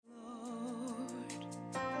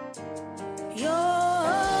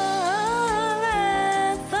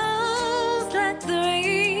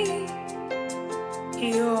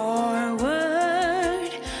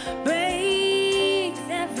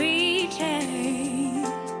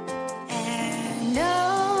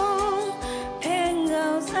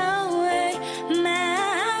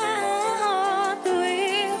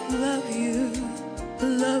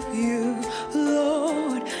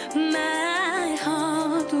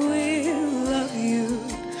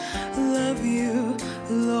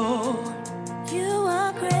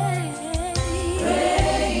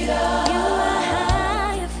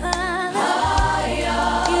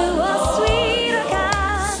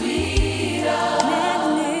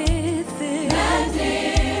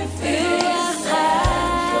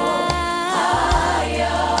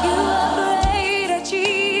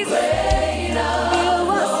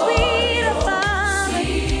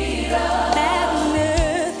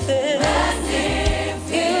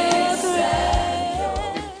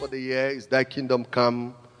is thy kingdom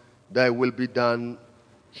come, thy will be done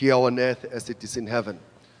here on earth as it is in heaven.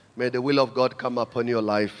 May the will of God come upon your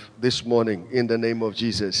life this morning in the name of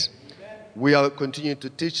Jesus. We are continuing to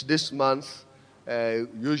teach this month.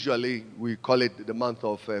 Usually we call it the month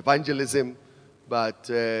of evangelism, but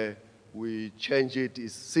we change it.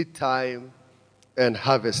 It's seed time and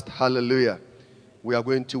harvest. Hallelujah. We are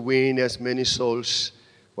going to win as many souls.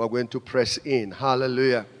 We are going to press in.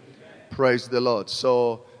 Hallelujah. Praise the Lord.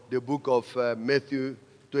 So the book of Matthew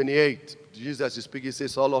 28, Jesus is speaking. He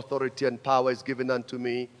says, all authority and power is given unto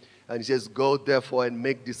me. And he says, go therefore and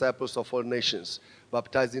make disciples of all nations,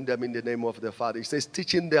 baptizing them in the name of the Father. He says,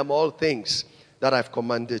 teaching them all things that I've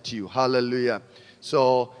commanded you. Hallelujah.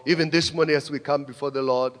 So even this morning as we come before the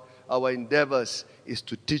Lord, our endeavors is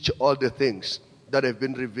to teach all the things that have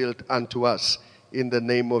been revealed unto us in the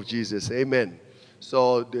name of Jesus. Amen.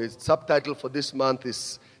 So the subtitle for this month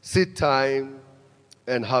is Seed Time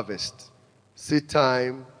and Harvest. Seed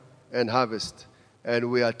Time and Harvest. And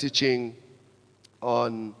we are teaching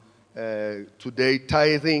on today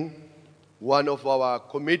tithing. One of our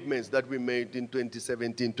commitments that we made in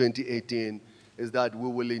 2017, 2018 is that we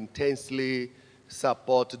will intensely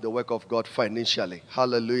support the work of God financially.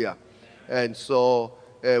 Hallelujah. And so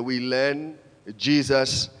we learn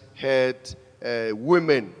Jesus had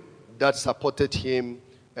women that supported him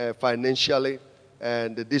financially,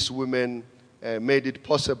 and these women made it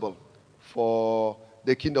possible for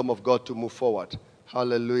the kingdom of God to move forward.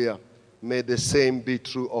 Hallelujah. May the same be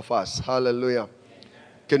true of us. Hallelujah.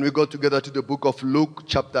 Can we go together to the book of Luke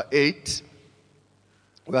chapter 8?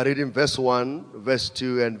 We are reading verse 1, verse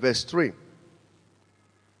 2, and verse 3.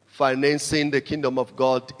 Financing the kingdom of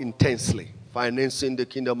God intensely. Financing the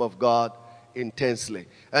kingdom of God intensely.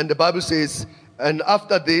 And the Bible says, and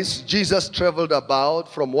after this, Jesus traveled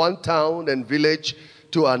about from one town and village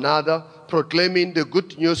to another, proclaiming the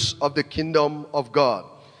good news of the kingdom of God.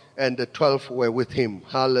 And the 12 were with him.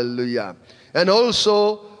 Hallelujah. And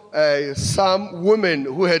also some women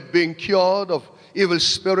who had been cured of evil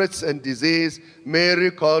spirits and disease,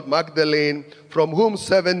 Mary called Magdalene, from whom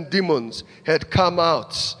 7 demons had come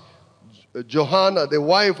out. Johanna, the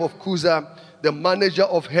wife of Chuza, the manager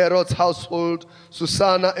of Herod's household,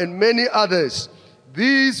 Susanna, and many others.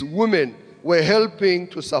 These women were helping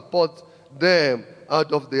to support them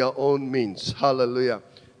out of their own means. Hallelujah.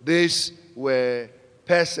 These were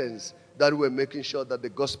persons that were making sure that the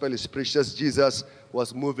gospel is preached. As Jesus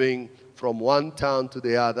was moving from one town to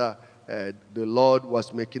the other, the Lord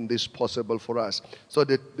was making this possible for us. So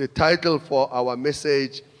the title for our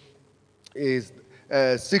message is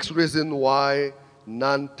 6 Reasons Why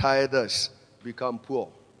Non-Tithers Become Poor.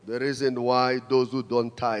 The reason why those who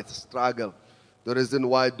don't tithe struggle. The reason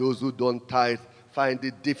why those who don't tithe find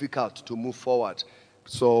it difficult to move forward.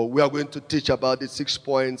 So we are going to teach about the 6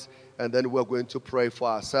 points, and then we're going to pray for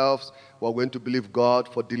ourselves. We're going to believe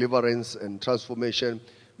God for deliverance and transformation.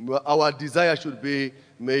 Our desire should be,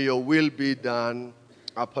 may your will be done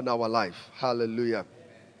upon our life. Hallelujah.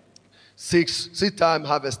 6, seed time,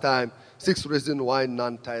 harvest time. 6 reasons why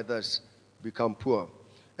non-tithers become poor.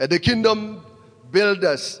 The kingdom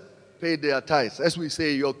builders pay their tithes. As we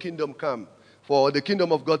say, your kingdom come. For the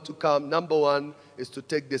kingdom of God to come, number one is to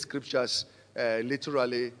take the scriptures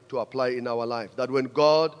literally to apply in our life. That when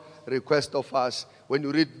God requests of us, when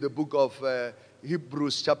you read the book of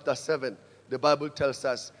Hebrews chapter 7, the Bible tells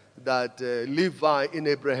us that Levi in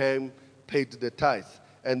Abraham paid the tithe.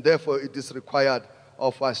 And therefore it is required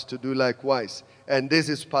of us to do likewise. And this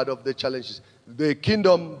is part of the challenges. The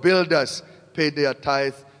kingdom builders pay their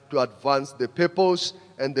tithe to advance the purpose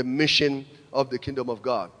and the mission of the kingdom of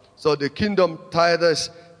God. So the kingdom tithers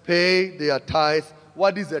pay their tithe.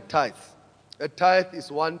 What is a tithe? A tithe is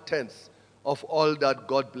 1/10 of all that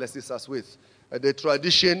God blesses us with. The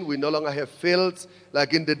tradition, we no longer have fields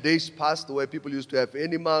like in the days past where people used to have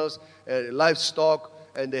animals, livestock,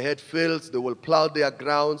 and they had fields. They will plow their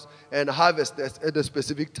grounds and harvest at a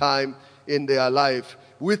specific time in their life.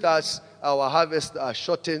 With us, our harvests are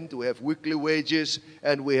shortened. We have weekly wages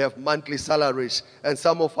and we have monthly salaries. And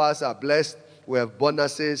some of us are blessed. We have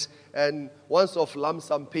bonuses and once off lump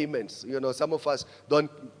sum payments. You know, some of us don't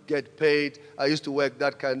get paid. I used to work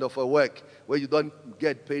that kind of a work where you don't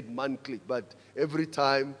get paid monthly, but every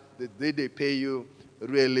time the day they pay you,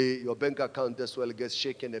 really your bank account as well gets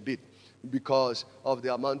shaken a bit because of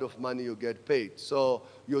the amount of money you get paid. So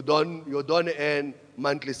you don't earn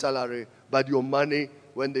monthly salary, but your money,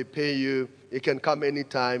 when they pay you, it can come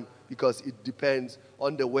anytime because it depends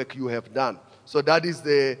on the work you have done. So that is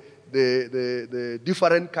the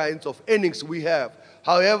different kinds of earnings we have.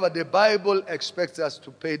 However, the Bible expects us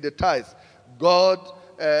to pay the tithe. God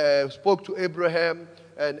spoke to Abraham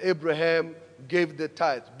and Abraham gave the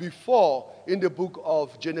tithe. Before, in the book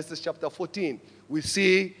of Genesis chapter 14, we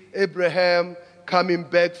see Abraham coming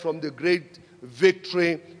back from the great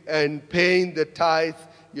victory and paying the tithe,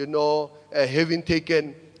 having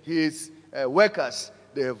taken his workers.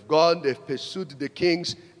 They have gone, they've pursued the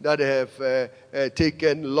kings that have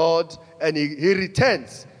taken Lord, and he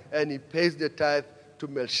returns and he pays the tithe to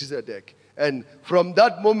Melchizedek. And from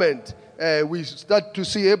that moment, we start to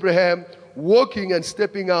see Abraham walking and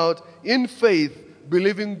stepping out in faith,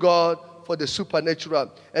 believing God for the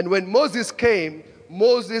supernatural. And when Moses came,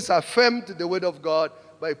 Moses affirmed the word of God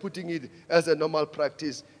by putting it as a normal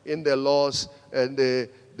practice in the laws and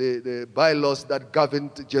the bylaws that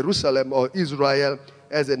governed Jerusalem or Israel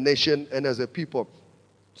as a nation and as a people.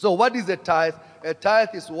 So what is a tithe? A tithe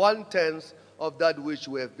is 1/10 of that which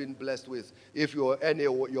we have been blessed with. If you earn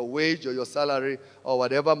your wage or your salary or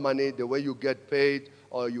whatever money, the way you get paid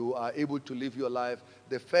or you are able to live your life,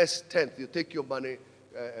 the first 10th, you take your money,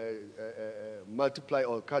 multiply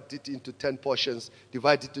or cut it into 10 portions,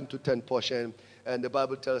 divide it into 10 portions, and the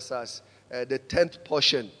Bible tells us the 10th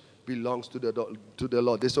portion belongs to the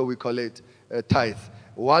Lord. That's why we call it a tithe.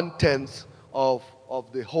 1/10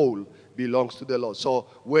 of the whole belongs to the Lord. So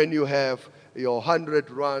when you have your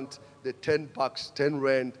 100 rand, the 10 bucks, 10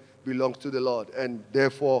 rand belongs to the Lord. And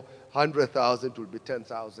therefore, 100,000 will be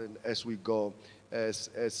 10,000 as we go, as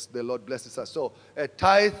the Lord blesses us. So a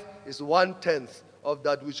tithe is 1/10 of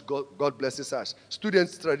that which God blesses us.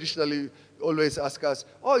 Students traditionally always ask us,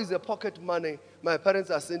 oh, is it pocket money? My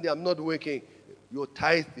parents are saying, I'm not working. You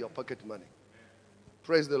tithe your pocket money.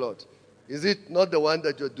 Praise the Lord. Is it not the one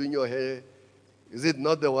that you're doing your hair? Is it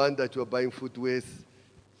not the one that you're buying food with?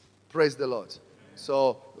 Praise the Lord.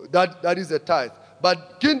 So that is a tithe.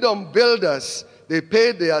 But kingdom builders, they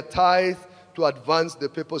pay their tithe to advance the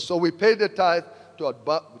purpose. So we pay the tithe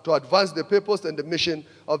to advance the purpose and the mission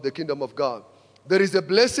of the kingdom of God. There is a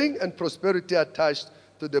blessing and prosperity attached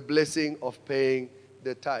to the blessing of paying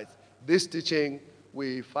the tithe. This teaching,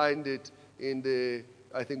 we find it in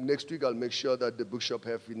I think next week I'll make sure that the bookshop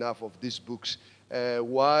have enough of these books.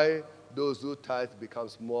 Why those who tithe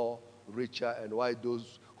becomes more richer and why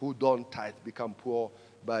those who don't tithe become poor,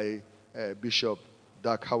 by Bishop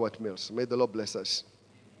Doug Howard Mills. May the Lord bless us.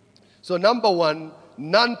 So number one,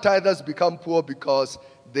 non-tithers become poor because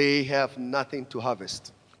they have nothing to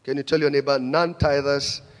harvest. Can you tell your neighbor,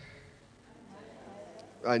 non-tithers?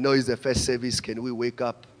 I know it's the first service. Can we wake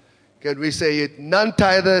up? Can we say it?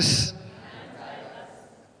 Non-tithers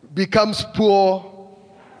becomes poor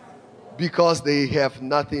because they have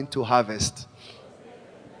nothing to harvest.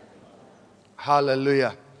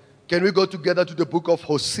 Hallelujah. Can we go together to the book of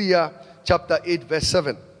Hosea, chapter 8, verse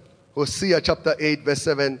 7? Hosea, chapter 8, verse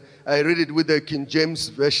 7. I read it with the King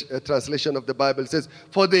James translation of the Bible. It says,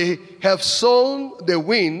 for they have sown the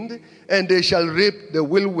wind, and they shall reap the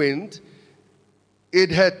whirlwind. It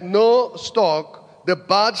had no stalk, the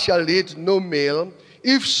bud shall eat no meal.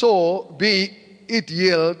 If so be it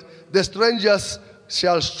yield, the strangers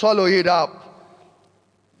shall swallow it up.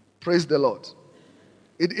 Praise the Lord.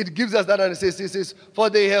 It gives us that, and it says, for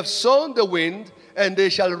they have sown the wind, and they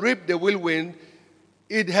shall reap the whirlwind.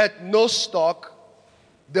 It had no stalk,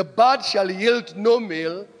 the bud shall yield no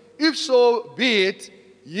meal. If so be it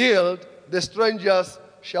yield, the strangers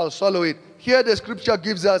shall swallow it. Here the scripture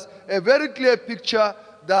gives us a very clear picture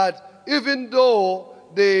that even though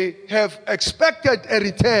they have expected a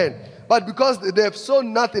return, but because they have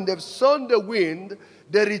sown nothing, they've sown the wind,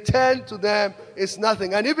 the return to them is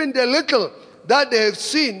nothing. And even the little that they have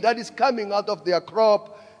seen that is coming out of their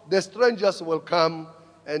crop, the strangers will come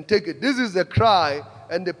and take it. This is the cry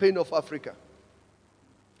and the pain of Africa.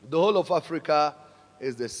 The whole of Africa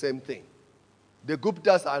is the same thing. The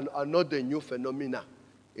Guptas are not the new phenomena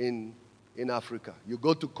in Africa. You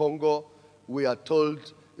go to Congo, we are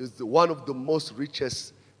told is one of the most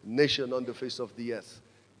richest nation on the face of the earth.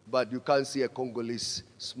 But you can't see a Congolese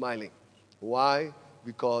smiling. Why?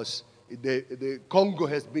 Because the Congo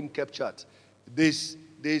has been captured.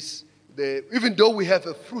 Even though we have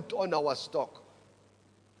a fruit on our stalk,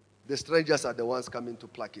 the strangers are the ones coming to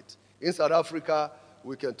pluck it. In South Africa,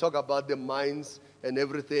 we can talk about the mines and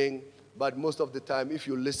everything, but most of the time, if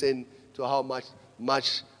you listen to how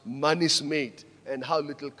much money is made and how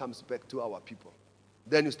little comes back to our people,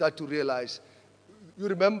 then you start to realize. You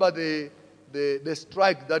remember the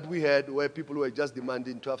strike that we had where people were just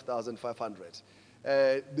demanding 12,500.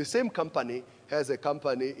 The same company has a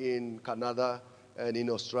company in Canada and in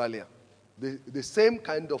Australia. The same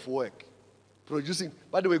kind of work. Producing,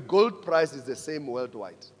 by the way, gold price is the same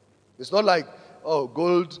worldwide. It's not like,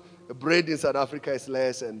 bread in South Africa is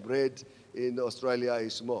less and bread in Australia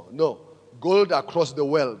is more. No. gold across the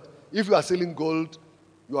world. If you are selling gold,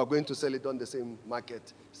 you are going to sell it on the same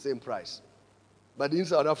market, same price. But in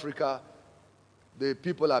South Africa, the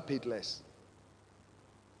people are paid less.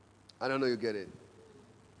 I don't know you get it.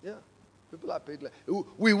 Yeah, people are paid less.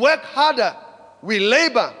 We work harder, we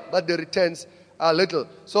labor, but the returns are little.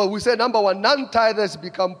 So we say, number one, non-tithers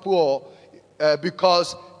become poor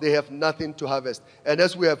because they have nothing to harvest. And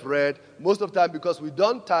as we have read, most of the time because we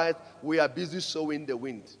don't tithe, we are busy sowing the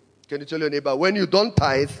wind. Can you tell your neighbor, when you don't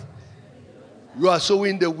tithe, you are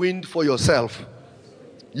sowing the wind for yourself.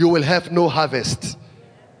 You will have no harvest.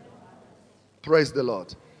 Praise the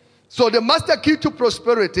Lord. So the master key to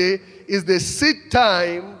prosperity is the seed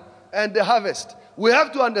time and the harvest. We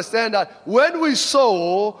have to understand that when we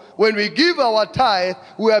sow, when we give our tithe,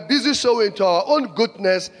 we are busy sowing to our own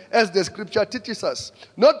goodness, as the scripture teaches us.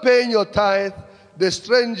 Not paying your tithe, the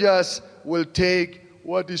strangers will take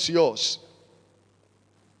what is yours.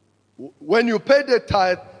 When you pay the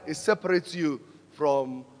tithe, it separates you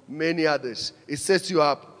from many others. It sets you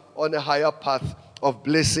up on a higher path of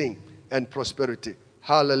blessing and prosperity.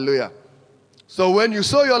 Hallelujah. So when you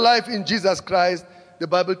sow your life in Jesus Christ, the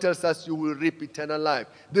Bible tells us you will reap eternal life.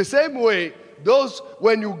 The same way,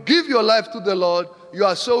 when you give your life to the Lord, you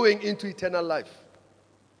are sowing into eternal life.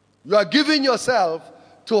 You are giving yourself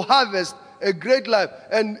to harvest a great life.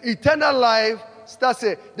 And eternal life starts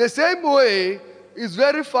here. The same way, it's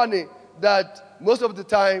very funny that most of the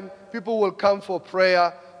time, people will come for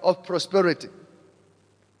prayer of prosperity.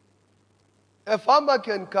 A farmer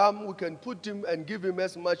can come, we can put him and give him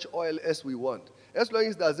as much oil as we want. As long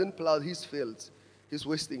as he doesn't plow his fields, he's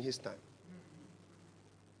wasting his time.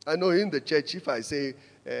 I know in the church, if I say,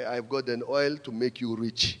 I've got an oil to make you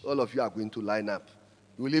rich, all of you are going to line up.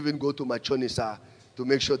 You will even go to Machonisa to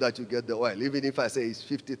make sure that you get the oil. Even if I say it's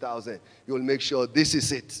 50,000, you will make sure this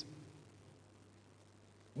is it.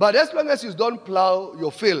 But as long as you don't plow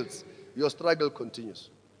your fields, your struggle continues.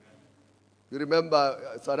 You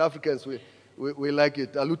remember, South Africans, we like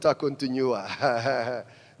it, a luta continua.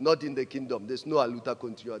 Not in the kingdom. There's no a luta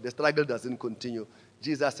continua. The struggle doesn't continue.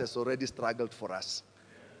 Jesus has already struggled for us.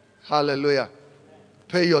 Hallelujah.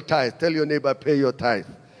 Pay your tithe. Tell your neighbor, pay your tithe.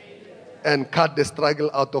 And cut the struggle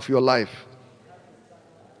out of your life.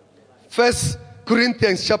 1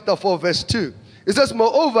 Corinthians chapter 4 verse 2. It says,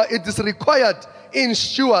 moreover, it is required in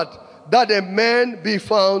steward that a man be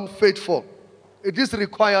found faithful. It is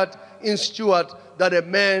required in steward that a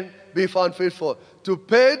man be found faithful. To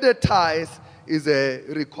pay the tithe is a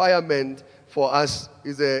requirement for us.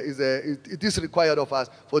 It is required of us.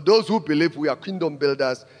 For those who believe we are kingdom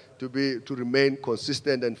builders, to remain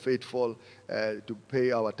consistent and faithful to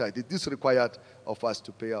pay our tithe. It is required of us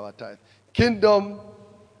to pay our tithe.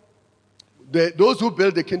 Those who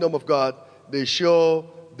build the kingdom of God, they show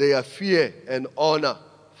their fear and honor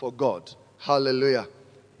for God. Hallelujah.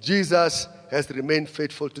 Jesus has remained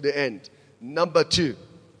faithful to the end. Number 2,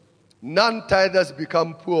 non-tithers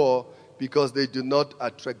become poor because they do not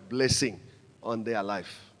attract blessing on their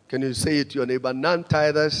life. Can you say it to your neighbor?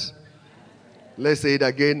 Non-tithers. Let's say it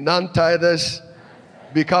again. Non-tithers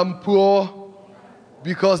become poor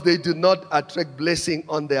because they do not attract blessing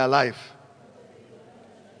on their life.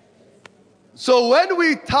 So when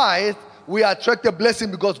we tithe, we attract a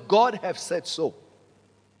blessing because God has said so.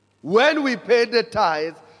 When we pay the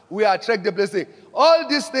tithe, we attract the blessing. All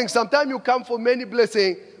these things, sometimes you come for many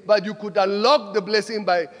blessings, but you could unlock the blessing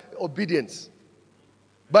by obedience.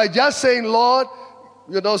 By just saying, Lord,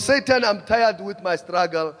 Satan, I'm tired with my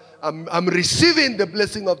struggle. I'm receiving the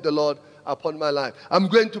blessing of the Lord upon my life. I'm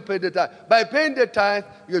going to pay the tithe. By paying the tithe,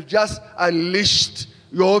 you've just unleashed,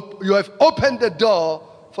 you have opened the door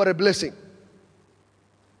for a blessing.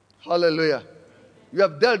 Hallelujah. You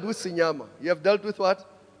have dealt with sinyama. You have dealt with what?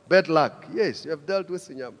 Bad luck. Yes, you have dealt with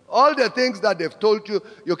sinyama. All the things that they've told you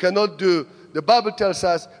you cannot do, the Bible tells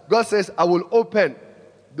us, God says, I will open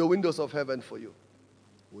the windows of heaven for you.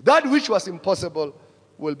 That which was impossible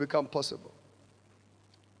will become possible.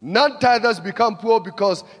 Non-tithers become poor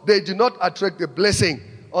because they do not attract the blessing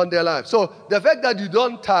on their life. So the fact that you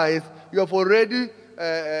don't tithe, you have already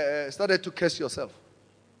started to curse yourself.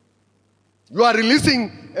 You are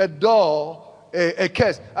releasing a door, a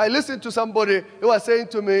curse. I listened to somebody who was saying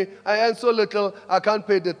to me, I earn so little, I can't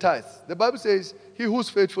pay the tithe. The Bible says, he who's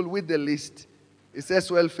faithful with the least is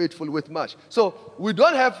as well faithful with much. So we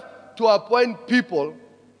don't have to appoint people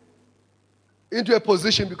into a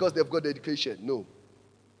position because they've got education. No.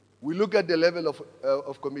 We look at the level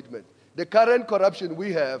of commitment. The current corruption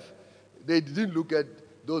we have, they didn't look at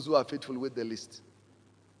those who are faithful with the least.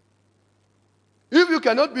 If you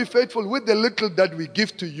cannot be faithful with the little that we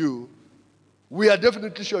give to you, we are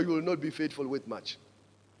definitely sure you will not be faithful with much.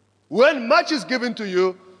 When much is given to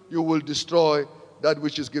you, you will destroy that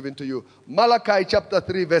which is given to you. Malachi chapter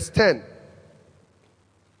 3 verse 10.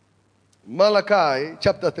 Malachi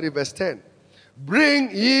chapter 3 verse 10. Bring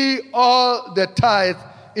ye all the tithe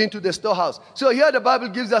into the storehouse. So here the Bible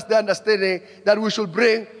gives us the understanding that we should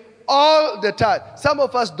bring all the tithe. Some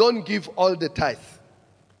of us don't give all the tithe.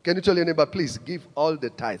 Can you tell your neighbor, please give all the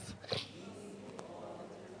tithe?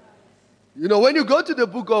 You know, when you go to the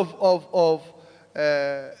book of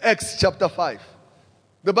Acts chapter 5,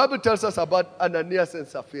 the Bible tells us about Ananias and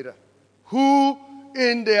Sapphira, who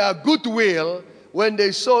in their goodwill, when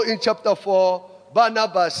they saw in chapter 4,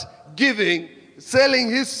 Barnabas giving, selling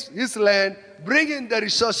his land, bringing the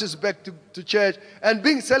resources back to church and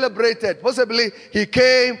being celebrated. Possibly he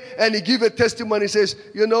came and he gave a testimony. He says,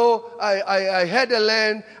 you know, I had a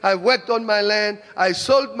land, I worked on my land, I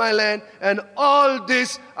sold my land, and all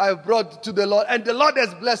this I brought to the Lord, and the Lord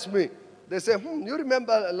has blessed me. They say, you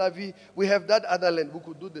remember, Lavi, we have that other land, we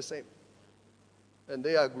could do the same. And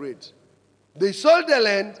they agreed. They sold the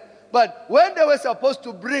land, but when they were supposed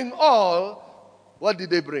to bring all, what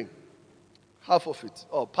did they bring? Half of it,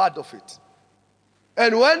 or part of it.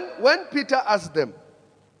 And when Peter asked them,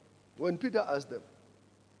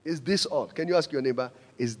 is this all? Can you ask your neighbor,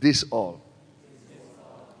 is this all?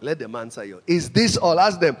 Let them answer you. Is this all?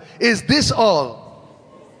 Ask them, is this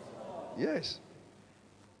all? Yes.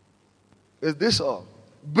 Is this all?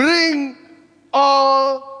 Bring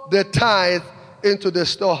all the tithe into the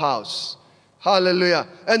storehouse. Hallelujah.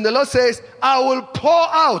 And the Lord says, I will pour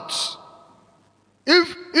out.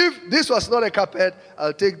 If this was not a carpet,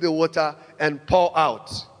 I'll take the water and pour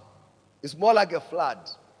out. It's more like a flood.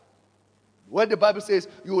 When the Bible says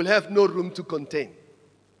you will have no room to contain.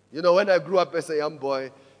 You know, when I grew up as a young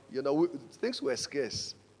boy, you know, things were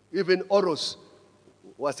scarce. Even Oros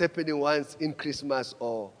was happening once in Christmas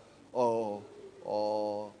or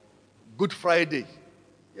Good Friday.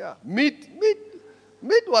 Yeah, meat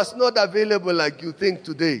was not available like you think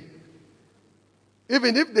today.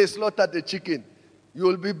 Even if they slaughtered the chicken, you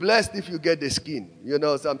will be blessed if you get the skin. You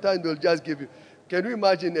know, sometimes they'll just give you. Can you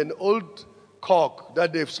imagine an old cock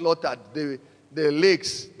that they've slaughtered, the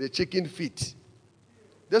legs, the chicken feet?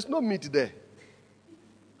 There's no meat there.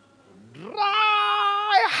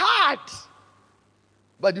 Dry heart.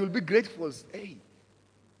 But you'll be grateful. Hey,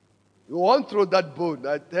 you won't throw that bone.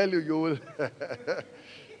 I tell you, you will.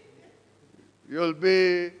 You'll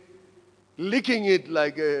be licking it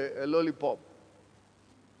like a lollipop.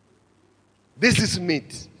 This is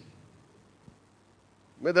meat.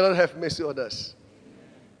 May the Lord have mercy on us.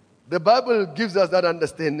 The Bible gives us that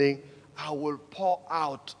understanding. I will pour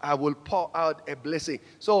out a blessing.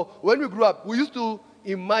 So when we grew up, we used to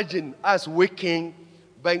imagine us waking,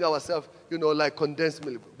 buying ourselves, you know, like condensed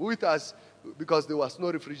milk. With us, because there was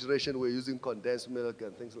no refrigeration, we were using condensed milk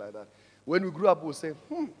and things like that. When we grew up, we would say,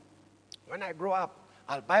 when I grow up,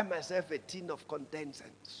 I'll buy myself a tin of condensed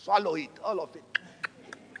and swallow it, all of it.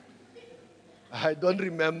 I don't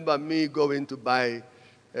remember me going to buy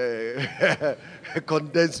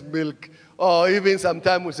condensed milk. Or even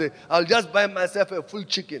sometimes we say, I'll just buy myself a full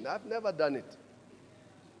chicken. I've never done it.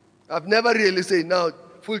 I've never really said, now,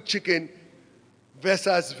 full chicken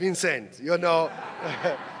versus Vincent, you know.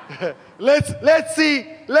 let's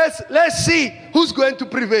see who's going to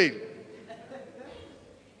prevail.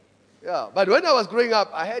 Yeah, but when I was growing up,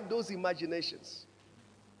 I had those imaginations.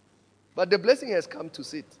 But the blessing has come to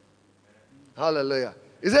sit. Hallelujah.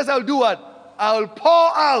 He says, I'll do what? I'll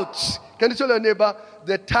pour out. Can you tell your neighbor,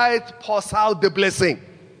 the tithe pours out the blessing.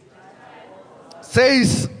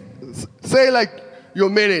 Say like you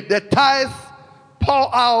mean it. The tithe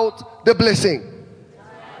pour out the blessing.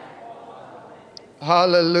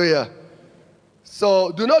 Hallelujah.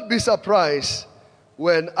 So do not be surprised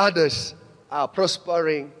when others are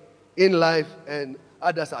prospering in life and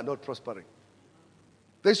others are not prospering.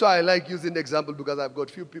 That's why I like using the example, because I've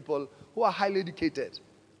got few people who are highly educated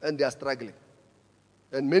and they are struggling.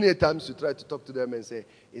 And many times you try to talk to them and say,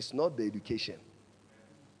 it's not the education.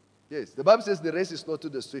 Yes, the Bible says the race is not to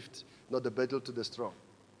the swift, not the battle to the strong,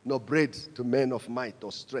 nor bread to men of might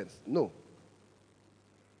or strength. No.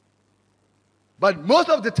 But most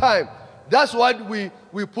of the time, that's what we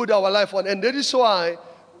put our life on. And that is why,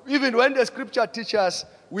 even when the scripture teaches us,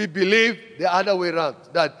 we believe the other way around,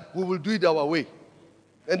 that we will do it our way.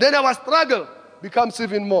 And then our struggle becomes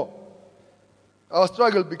even more.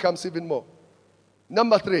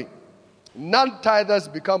 Number 3, non-tithers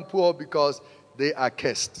become poor because they are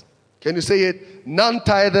cursed. Can you say it?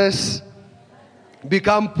 Non-tithers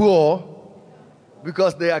become poor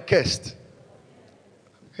because they are cursed.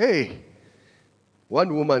 Hey,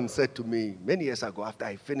 One woman said to me many years ago after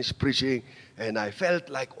I finished preaching, and I felt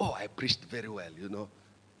like, oh, I preached very well, And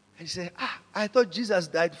she said, I thought Jesus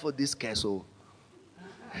died for this case.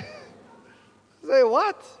 I say,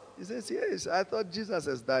 what? He says, yes, I thought Jesus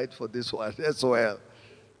has died for this one as well.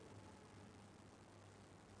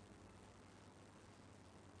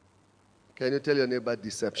 Can you tell your neighbor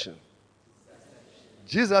deception?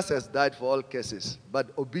 Jesus has died for all cases,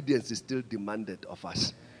 but obedience is still demanded of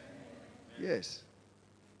us. Yes.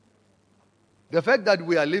 The fact that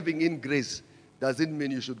we are living in grace doesn't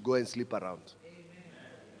mean you should go and sleep around.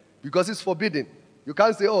 Because it's forbidden. You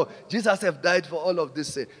can't say, oh, Jesus has died for all of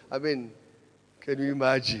this. I mean, can you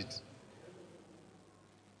imagine?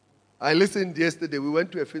 I listened yesterday. We went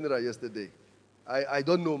to a funeral yesterday. I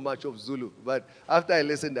don't know much of Zulu, but after I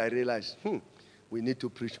listened, I realized, we need to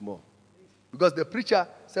preach more. Because the preacher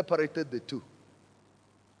separated the two.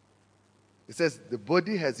 He says, the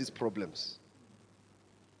body has its problems.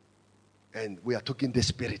 And we are talking the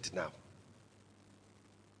spirit now.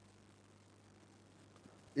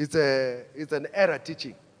 It's an error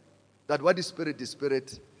teaching that what is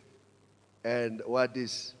spirit, and what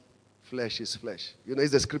is flesh is flesh.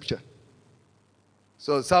 It's the scripture.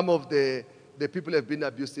 So some of the people have been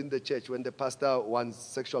abused in the church. When the pastor wants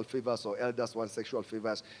sexual favors or elders want sexual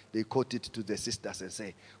favors, they quote it to the sisters and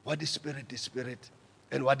say, what is spirit,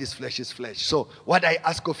 and what is flesh. So what I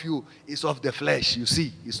ask of you is of the flesh, you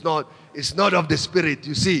see. It's not of the spirit,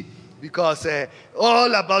 you see. Because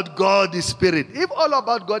all about God is spirit. If all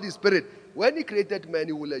about God is spirit, when he created man,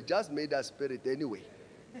 he would have just made us spirit anyway.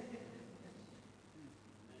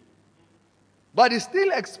 But he's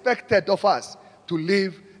still expected of us to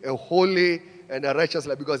live a holy and a righteous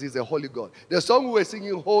life because he's a holy God. The song we were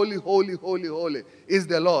singing, holy, holy, holy, holy, is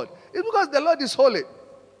the Lord. It's because the Lord is holy.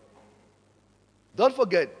 Don't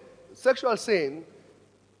forget, sexual sin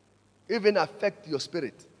even affects your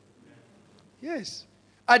spirit. Yes.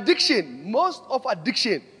 Addiction, most of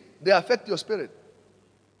addiction, they affect your spirit.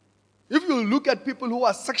 If you look at people who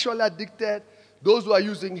are sexually addicted, those who are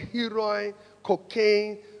using heroin,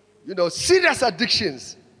 cocaine, serious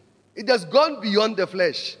addictions, it has gone beyond the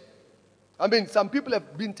flesh. I mean, some people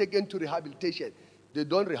have been taken to rehabilitation. They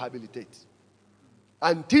don't rehabilitate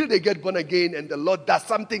until they get born again and the Lord does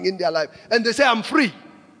something in their life. And they say, I'm free.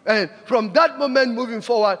 And from that moment moving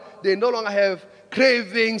forward, they no longer have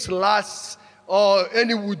cravings, lusts, or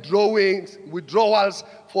any withdrawals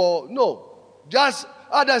just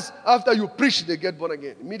others, after you preach, they get born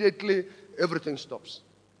again. Immediately, everything stops.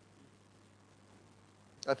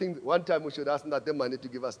 I think one time we should ask Nate Mane to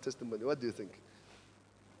give us testimony. What do you think?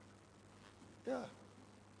 Yeah.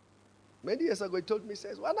 Many years ago, he told me, he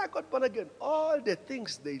says, when I got born again, all the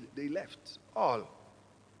things they left. All.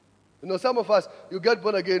 Some of us, you get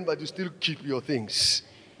born again, but you still keep your things.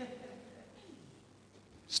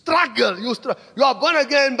 Struggle. You are born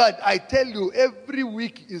again, but I tell you, every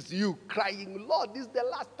week is you crying, Lord, this is the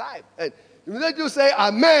last time. And immediately you say,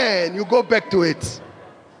 Amen, you go back to it.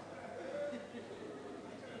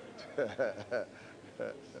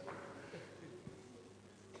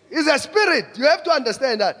 It's a spirit. You have to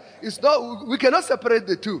understand that. We cannot separate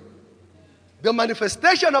the two. The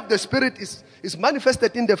manifestation of the spirit is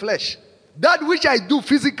manifested in the flesh. That which I do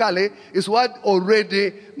physically is what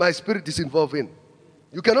already my spirit is involved in.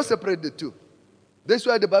 You cannot separate the two. That's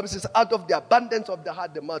why the Bible says, out of the abundance of the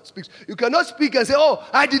heart, the mouth speaks. You cannot speak and say, oh,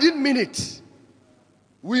 I didn't mean it.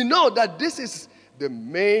 We know that this is the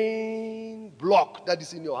main block that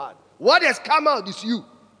is in your heart. What has come out is you.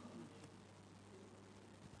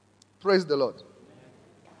 Praise the Lord.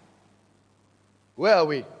 Where are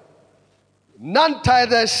we?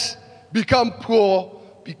 Non-tithers become poor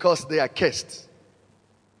because they are cursed.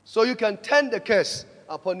 So you can turn the curse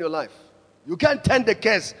upon your life. You can't turn the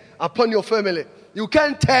curse upon your family. You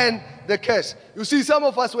can't turn the curse. You see, some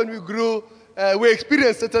of us, when we grew, we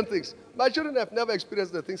experienced certain things. My children have never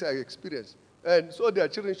experienced the things I experienced. And so their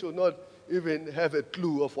children should not even have a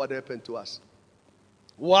clue of what happened to us.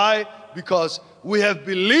 Why? Because we have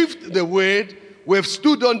believed the word, we have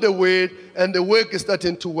stood on the word, and the work is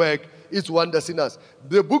starting to work. It's wonders in us.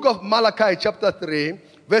 The book of Malachi, chapter 3,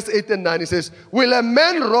 verse 8 and 9, it says, will a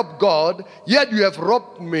man rob God, yet you have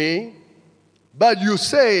robbed me? But you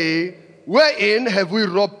say, wherein have we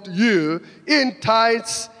robbed you? In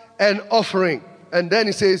tithes and offering. And then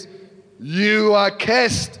he says, you are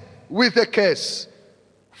cursed with a curse,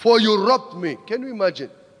 for you robbed me. Can you imagine?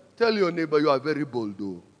 Tell your neighbor, you are very bold,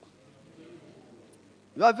 though.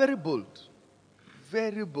 You are very bold.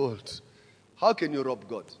 Very bold. How can you rob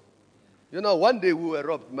God? One day we were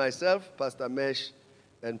robbed. Myself, Pastor Mesh,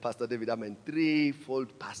 and Pastor David. I mean,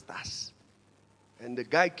 threefold pastors. And the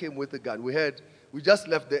guy came with a gun. We had we just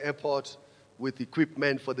left the airport with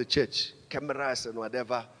equipment for the church, cameras and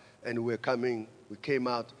whatever, and we came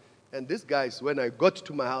out. And these guys, when I got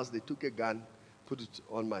to my house, they took a gun, put it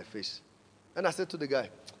on my face. And I said to the guy,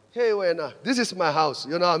 hey, Wena, this is my house.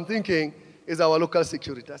 I'm thinking, it's our local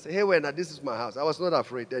security. I said, hey, Wena, this is my house. I was not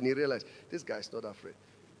afraid. And he realized, this guy is not afraid.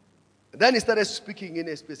 Then he started speaking in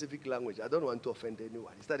a specific language. I don't want to offend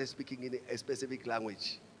anyone. He started speaking in a specific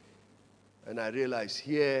language. And I realized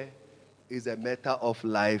here is a matter of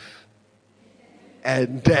life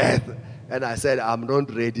and death. And I said, I'm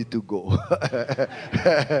not ready to go.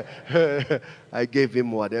 I gave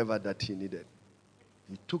him whatever that he needed.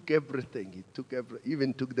 He took everything.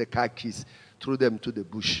 Even took the car keys, threw them to the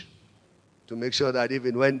bush to make sure that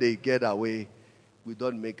even when they get away, we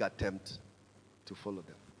don't make attempt to follow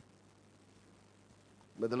them.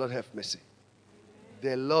 May the Lord have mercy.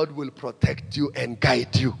 The Lord will protect you and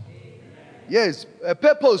guide you. Yes, a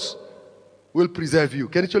purpose will preserve you.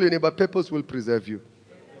 Can you tell your neighbor, purpose will preserve you?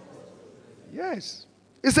 Yes.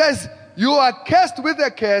 It says, you are cursed with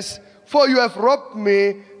a curse, for you have robbed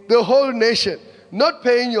me, the whole nation. Not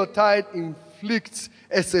paying your tithe inflicts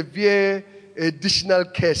a severe additional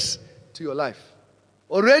curse to your life.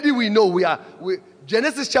 Already we know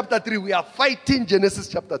Genesis chapter 3, we are fighting Genesis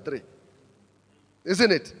chapter 3.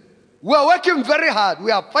 Isn't it? We are working very hard.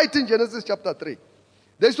 We are fighting Genesis chapter 3.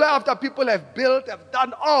 That's why after people have built, have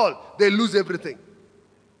done all, they lose everything.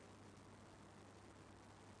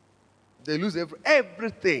 They lose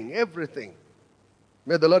everything.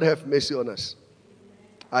 May the Lord have mercy on us.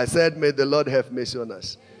 I said, may the Lord have mercy on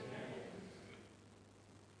us.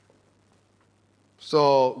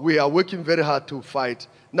 So we are working very hard to fight.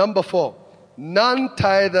 Number 4,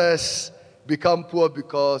 non-tithers become poor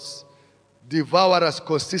because devourers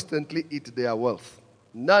consistently eat their wealth.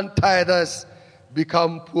 Non-tithers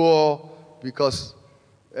become poor because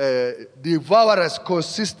devourers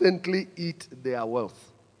consistently eat their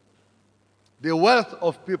wealth. The wealth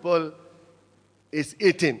of people is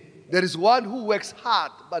eaten. There is one who works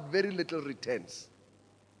hard but very little returns.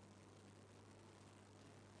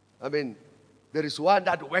 There is one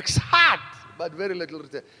that works hard but very little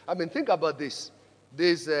returns. Think about this.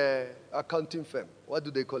 This accounting firm, what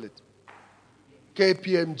do they call it?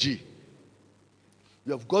 KPMG.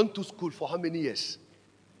 You have gone to school for how many years?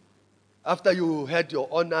 After you had your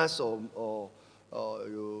honors or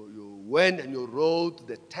you went and you wrote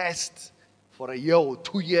the test for a year or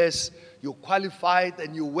 2 years, you qualified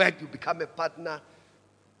and you worked, you become a partner,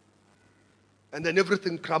 and then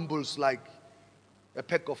everything crumbles like a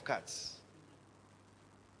pack of cards.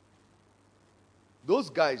 Those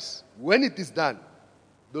guys, when it is done,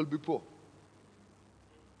 they'll be poor.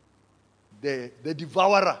 The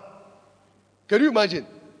devourer. Can you imagine?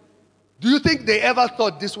 Do you think they ever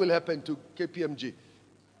thought this will happen to KPMG?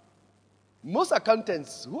 Most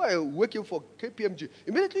accountants who are working for KPMG,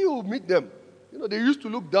 immediately you meet them, they used to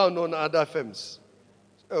look down on other firms.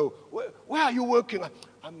 Oh, where are you working?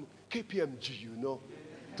 I'm KPMG,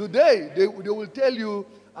 Today, they will tell you,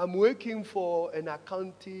 I'm working for an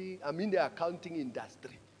accounting, I'm in the accounting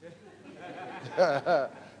industry.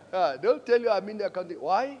 They'll tell you I'm in the accounting.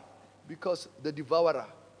 Why? Because the devourer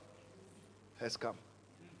has come.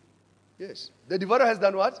 Yes. The devourer has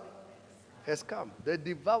done what? Has come. The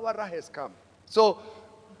devourer has come. So,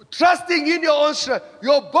 trusting in your own strength,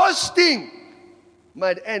 your boasting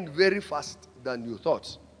might end very fast than you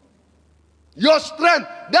thought. Your strength,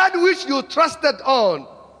 that which you trusted on.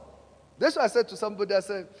 That's why I said to somebody, I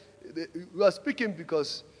said, you are speaking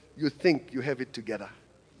because you think you have it together.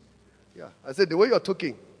 Yeah. I said, the way you're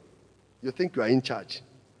talking, you think you are in charge.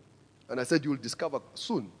 And I said, you will discover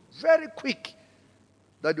soon, very quick,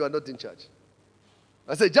 that you are not in charge.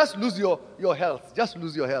 I said, just lose your health. Just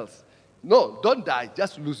lose your health. No, don't die.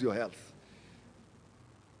 Just lose your health.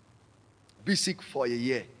 Be sick for a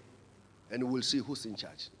year, and we'll see who's in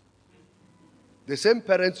charge. The same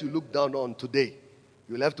parents you look down on today,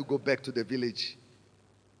 you'll have to go back to the village.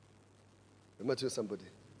 Am I telling somebody?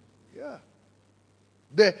 Yeah.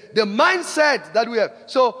 The mindset that we have.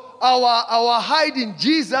 So our hiding,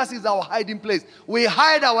 Jesus is our hiding place. We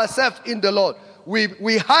hide ourselves in the Lord.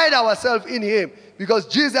 We hide ourselves in Him because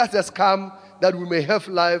Jesus has come that we may have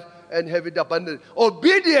life and have it abundantly.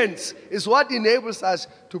 Obedience is what enables us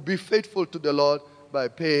to be faithful to the Lord by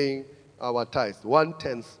paying our tithes,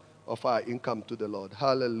 1/10 of our income to the Lord.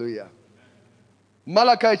 Hallelujah.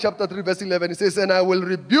 Malachi chapter 3 verse 11, it says, and I will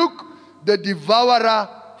rebuke the devourer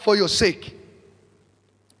for your sake.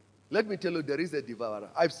 Let me tell you, there is a devourer.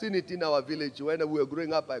 I've seen it in our village. When we were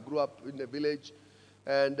growing up, I grew up in the village.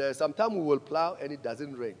 And sometimes we will plow and it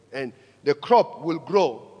doesn't rain. And the crop will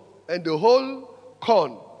grow. And the whole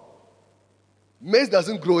corn Maize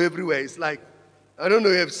doesn't grow everywhere. It's like, I don't know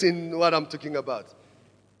if you've seen what I'm talking about.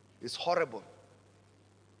 It's horrible.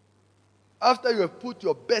 After you have put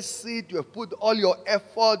your best seed, you have put all your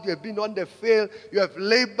effort, you have been on the field, you have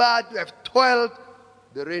labored, you have toiled,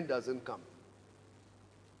 the rain doesn't come.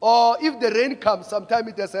 Or if the rain comes, sometime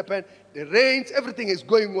it has happened, the rains, everything is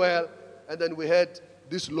going well, and then we had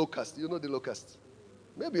this locust. You know the locust?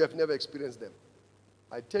 Maybe you have never experienced them.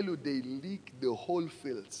 I tell you, they leak the whole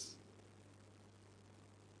fields.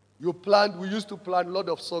 We used to plant a lot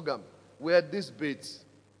of sorghum. We had these beds.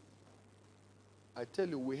 I tell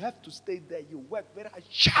you, we have to stay there. You work very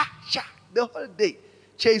hard, the whole day,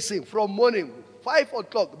 chasing from morning, 5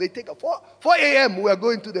 o'clock. They take 4 a.m. We are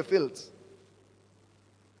going to the fields.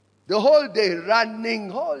 The whole day, running,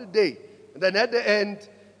 whole day. And then at the end,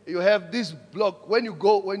 you have this block. When you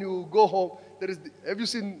go home, have you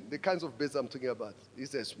seen the kinds of beds I'm talking about?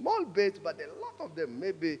 It's a small bed, but a lot of them,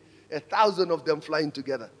 maybe 1,000 of them flying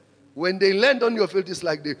together. When they land on your field, it's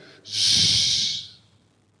like they shh.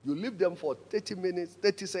 You leave them for 30 minutes,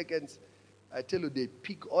 30 seconds. I tell you, they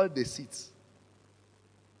pick all the seeds.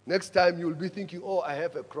 Next time, you'll be thinking, oh, I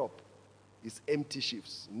have a crop. It's empty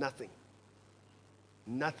sheaves. Nothing.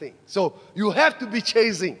 Nothing. So you have to be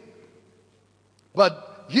chasing.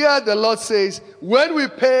 But here the Lord says, when we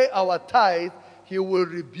pay our tithe, He will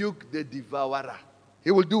rebuke the devourer. He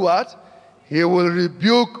will do what? He will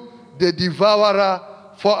rebuke the devourer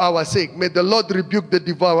for our sake. May the Lord rebuke the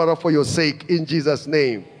devourer for your sake in Jesus'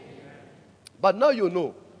 name. But now you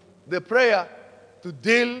know, the prayer to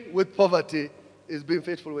deal with poverty is being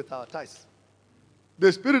faithful with our tithes.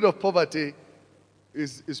 The spirit of poverty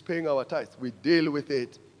is paying our tithes. We deal with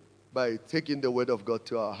it by taking the word of God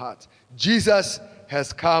to our hearts. Jesus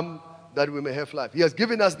has come that we may have life. He has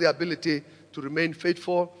given us the ability to remain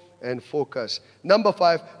faithful and focused. Number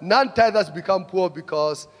 5, non-tithers become poor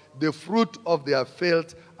because the fruit of their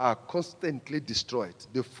field are constantly destroyed.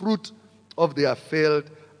 The fruit of their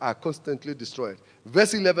field are constantly destroyed.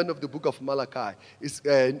 Verse 11 of the book of Malachi is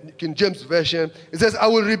King James Version. It says, I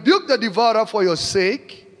will rebuke the devourer for your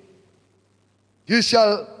sake. He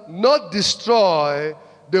shall not destroy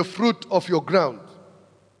the fruit of your ground.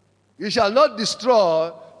 He shall not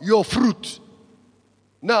destroy your fruit.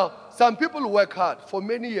 Now, some people work hard for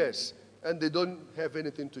many years and they don't have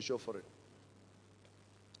anything to show for it.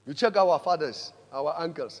 You check our fathers, our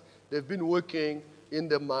uncles. They've been working in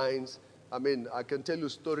the mines. I mean, I can tell you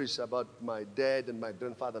stories about my dad and my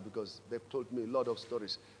grandfather because they've told me a lot of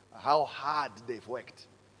stories, how hard they've worked.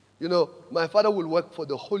 You know, my father will work for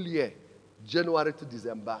the whole year, January to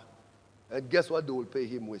December. And guess what they will pay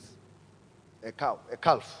him with? A cow, a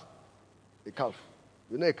calf. A calf.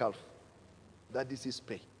 You know a calf? That is his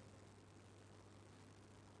pay.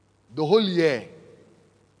 The whole year.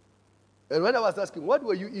 And when I was asking, what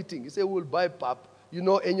were you eating? He said, we'll buy pap. You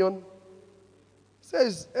know onion?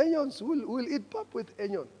 Says, onions, we'll eat pap with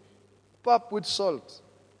onion. Pap with salt.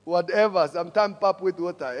 Whatever. Sometimes pap with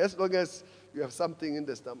water. As long as you have something in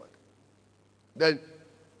the stomach. Then,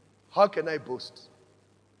 how can I boast?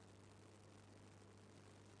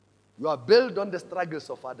 You are built on the struggles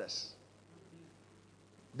of others.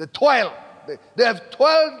 The toil. They have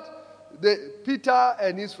toiled. Peter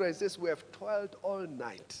and his friends says, we have toiled all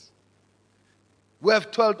night. We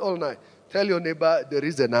have toiled all night. Tell your neighbor, there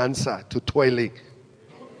is an answer to toiling.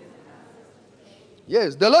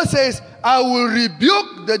 Yes, the Lord says, I will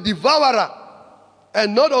rebuke the devourer.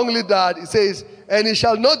 And not only that, He says, and he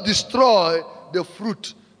shall not destroy the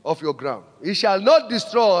fruit of your ground. He shall not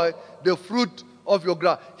destroy the fruit of your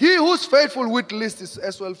ground. He who's faithful with least is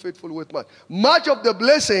as well faithful with much. Much of the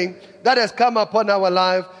blessing that has come upon our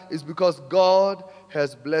life is because God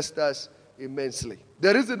has blessed us immensely.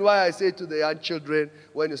 The reason why I say to the young children,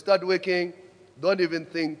 when you start working, don't even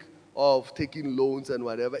think of taking loans and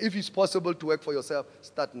whatever. If it's possible to work for yourself,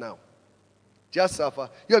 start now. Just suffer.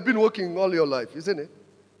 You have been working all your life, isn't it?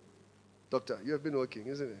 Doctor, you have been working,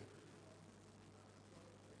 isn't it?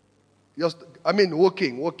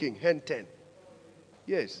 Working, hand 10.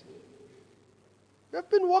 Yes. You have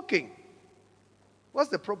been working. What's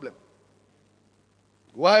the problem?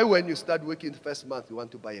 Why when you start working the first month, you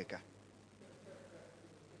want to buy a car?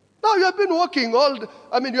 No, you have been working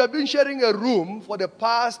you have been sharing a room for the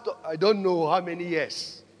past, I don't know how many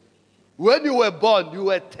years. When you were born, you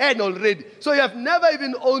were 10 already. So you have never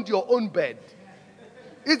even owned your own bed.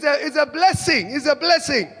 It's a blessing. It's a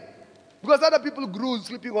blessing. Because other people grew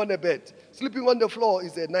sleeping on a bed. Sleeping on the floor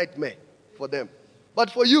is a nightmare for them.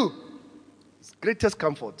 But for you, it's greatest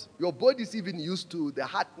comfort. Your body is even used to the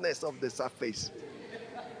hardness of the surface.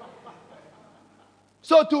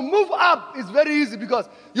 So to move up is very easy because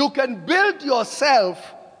you can build yourself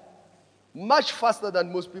much faster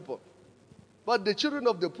than most people. But the children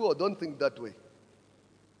of the poor don't think that way.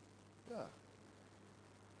 Yeah.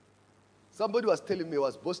 Somebody was telling me,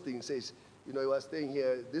 was boasting, he says, he was staying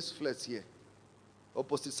here, this flats here,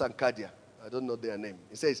 opposite Sankadia. I don't know their name.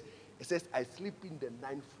 He says, I sleep in the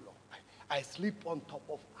 9th floor. I sleep on top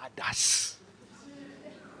of others.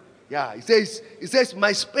 Yeah, he says,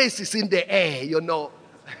 my space is in the air,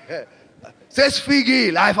 Says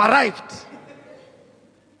Figgy, I've arrived.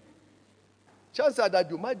 Chances are that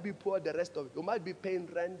you might be poor the rest of you might be paying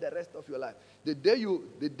rent the rest of your life. The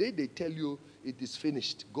day they tell you it is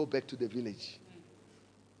finished, go back to the village.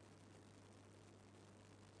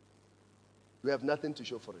 You have nothing to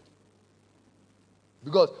show for it.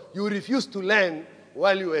 Because you refuse to learn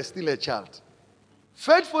while you are still a child.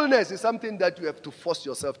 Faithfulness is something that you have to force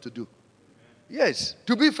yourself to do. Yes,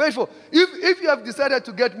 to be faithful. If you have decided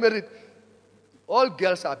to get married, all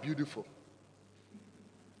girls are beautiful.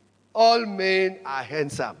 All men are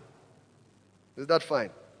handsome. Is that fine?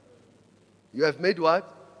 You have made what?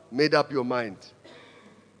 Made up your mind.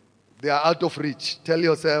 They are out of reach. Tell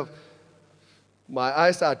yourself, my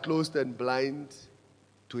eyes are closed and blind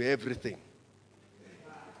to everything.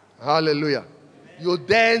 Hallelujah. You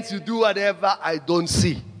dance, you do whatever, I don't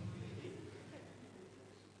see.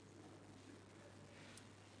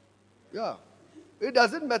 Yeah. It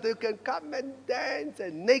doesn't matter. You can come and dance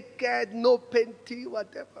and naked, no panty,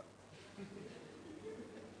 whatever.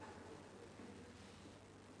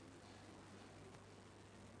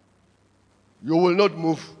 You will not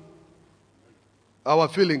move our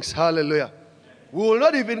feelings. Hallelujah. We will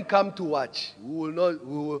not even come to watch. We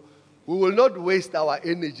will not waste our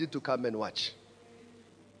energy to come and watch.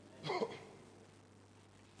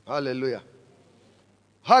 Hallelujah.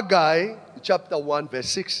 Haggai, chapter 1, verse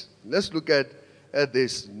 6. Let's look at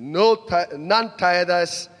this. None-tithers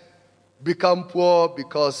become poor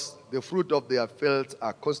because the fruit of their fields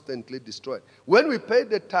are constantly destroyed. When we pay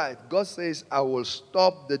the tithe, God says, I will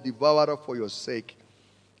stop the devourer for your sake.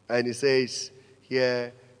 And he says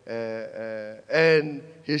here, and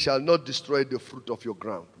he shall not destroy the fruit of your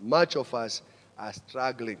ground. Much of us are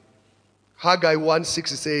struggling. Haggai 1:6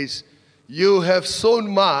 says, you have sown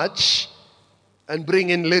much and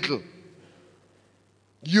bring in little.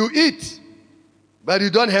 You eat, but you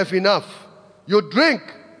don't have enough. You drink,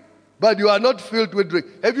 but you are not filled with drink.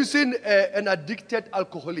 Have you seen an addicted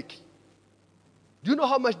alcoholic? Do you know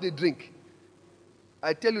how much they drink?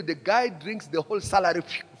 I tell you, the guy drinks the whole salary,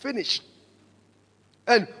 finished.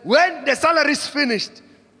 And when the salary is finished,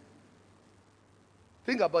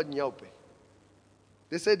 think about Nyaupe.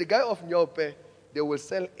 They say the guy of Nyaupe, they will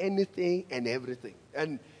sell anything and everything.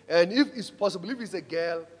 And if it's possible, if it's a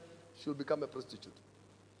girl, she'll become a prostitute.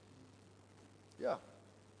 Yeah.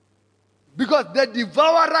 Because the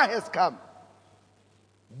devourer has come.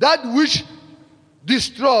 That which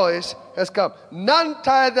destroys has come.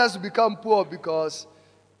 None-tithers become poor because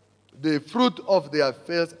the fruit of their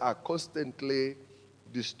fields are constantly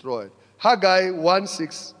destroyed. Haggai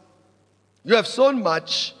 1:6. You have sown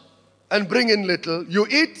much and bring in little. You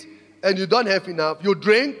eat and you don't have enough. You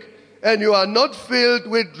drink and you are not filled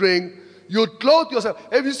with drink. You clothe yourself.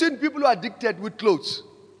 Have you seen people who are addicted with clothes?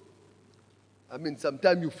 I mean,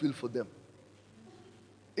 sometimes you feel for them.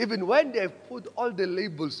 Even when they put all the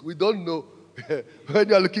labels, we don't know. When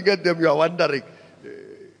you are looking at them, you are wondering.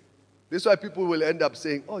 This is why people will end up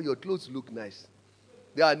saying, oh, your clothes look nice.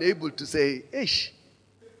 They are unable to say, ish,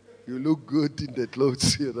 you look good in the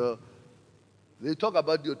clothes, They talk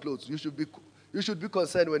about your clothes. You should be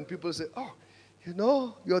concerned when people say, oh,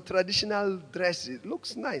 your traditional dress, it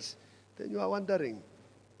looks nice. Then you are wondering,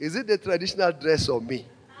 is it the traditional dress or me?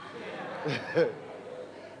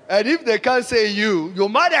 And if they can't say you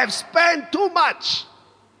might have spent too much.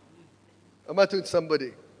 Am I telling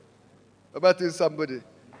somebody?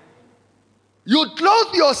 You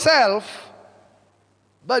clothe yourself,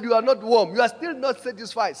 but you are not warm. You are still not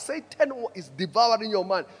satisfied. Satan is devouring your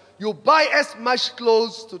mind. You buy as much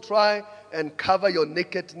clothes to try and cover your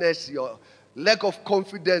nakedness, your lack of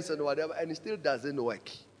confidence and whatever, and it still doesn't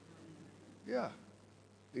work. Yeah.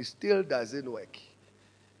 It still doesn't work.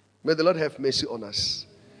 May the Lord have mercy on us.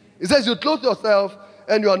 It says, you clothe yourself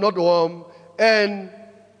and you are not warm, and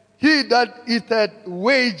he that eateth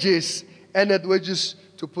wages, and at wages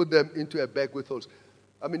to put them into a bag with holes.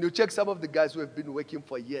 I mean, you check some of the guys who have been working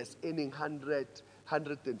for years, earning 100,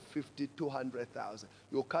 150, 200,000.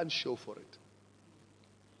 You can't show for it.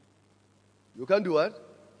 You can't do what?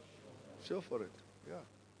 Show for it. Yeah.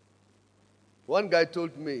 One guy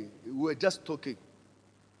told me, we were just talking,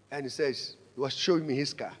 and he says, he was showing me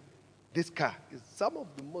his car. This car is some of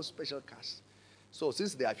the most special cars. So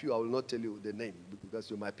since there are few, I will not tell you the name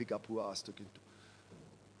because you might pick up who I was talking to.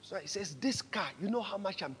 So he says, this car, you know how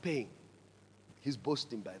much I'm paying? He's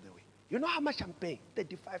boasting, by the way. You know how much I'm paying?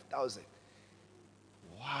 35,000.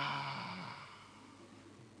 Wow.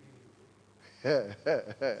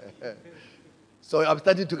 So I'm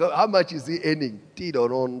starting to go, how much is he earning?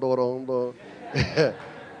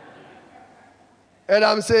 And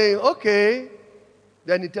I'm saying, okay.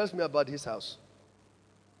 Then he tells me about his house.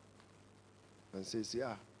 And says,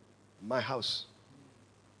 yeah, my house.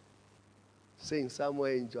 Saying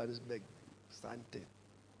somewhere in Johannesburg, Sandton.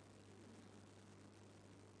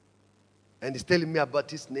 And he's telling me about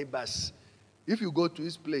his neighbors. If you go to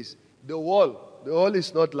his place, the wall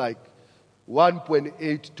is not like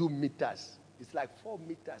 1.82 meters. It's like 4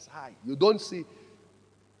 meters high. You don't see,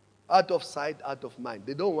 out of sight, out of mind.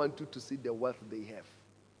 They don't want you to see the wealth they have.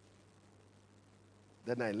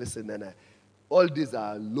 Then I listen and all these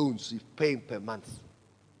are loans he's paying per month.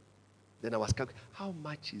 Then I was calculating, how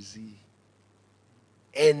much is he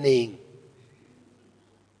earning?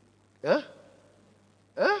 Huh?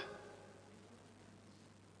 Huh?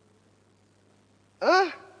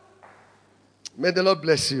 Huh? May the Lord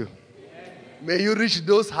bless you. May you reach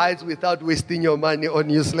those heights without wasting your money on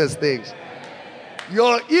useless things.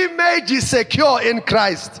 Your image is secure in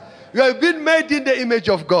Christ. You have been made in the image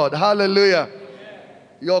of God. Hallelujah.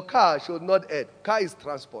 Your car should not add. Car is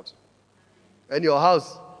transport. And your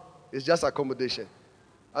house is just accommodation.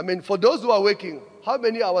 I mean, for those who are working, how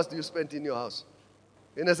many hours do you spend in your house?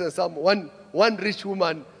 In essence, one rich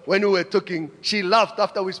woman, when we were talking, she laughed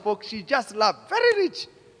after we spoke. She just laughed. Very rich.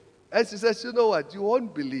 And she says, you know what? You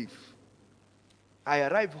won't believe. I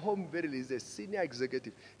arrived home very late. He's a senior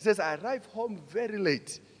executive. He says, I arrived home very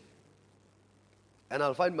late. And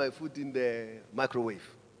I'll find my food in the microwave.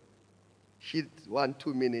 Heat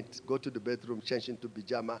 1-2 minutes, go to the bedroom, change into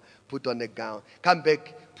pyjama, put on a gown, come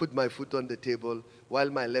back, put my foot on the table while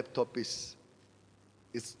my laptop is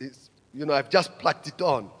I've just plugged it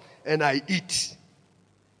on and I eat.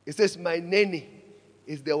 It says my nanny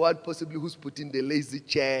is the one possibly who's put in the lazy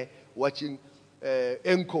chair watching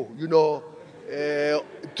Enko,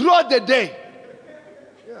 throughout the day.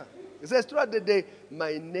 Yeah. It says throughout the day,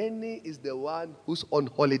 my nanny is the one who's on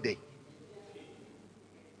holiday.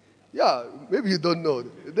 Yeah, maybe you don't know.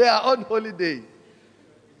 They are on holiday.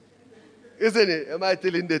 Isn't it? Am I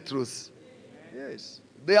telling the truth? Yes.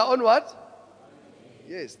 They are on what?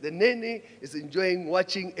 Yes. The nanny is enjoying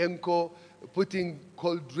watching Enko, putting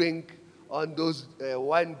cold drink on those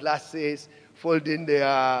wine glasses, folding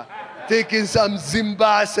their, taking some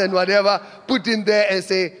Zimbas and whatever, put in there and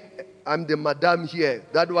say, I'm the madam here.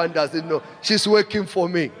 That one doesn't know. She's working for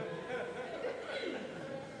me.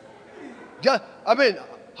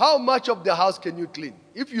 How much of the house can you clean?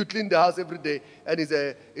 If you clean the house every day and is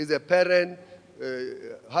a parent,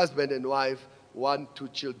 husband and wife,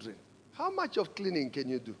 1-2 children, how much of cleaning can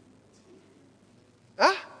you do?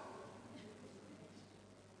 Huh?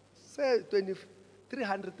 Say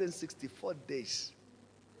 364 days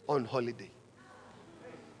on holiday.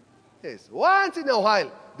 Yes. Once in a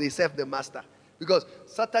while, they serve the master. Because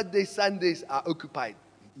Saturdays, Sundays are occupied.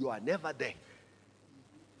 You are never there.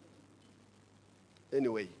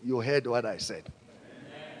 Anyway, you heard what I said.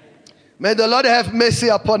 Amen. May the Lord have mercy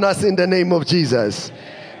upon us in the name of Jesus.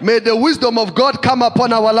 Amen. May the wisdom of God come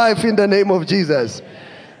upon our life in the name of Jesus. Amen.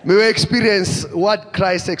 May we experience what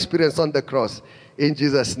Christ experienced on the cross in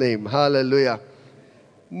Jesus' name. Hallelujah.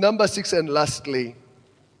 Number 6 and lastly,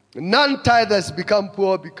 non-tithers become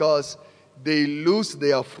poor because they lose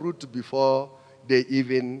their fruit before they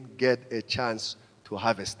even get a chance to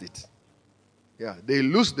harvest it. Yeah, they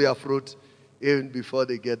lose their fruit even before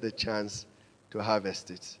they get the chance to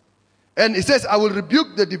harvest it. And it says, I will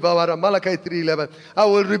rebuke the devourer, Malachi 3:11. I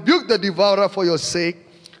will rebuke the devourer for your sake,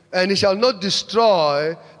 and he shall not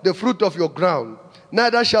destroy the fruit of your ground.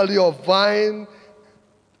 Neither shall your vine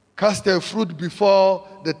cast her fruit before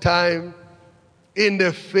the time in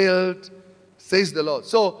the field, says the Lord.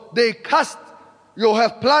 So they cast, you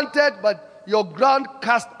have planted, but your ground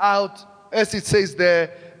cast out, as it says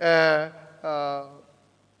there,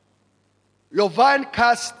 your vine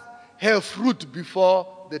cast her fruit before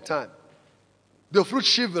the time. The fruit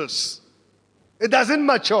shrivels. It doesn't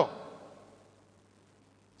mature.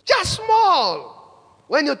 Just small.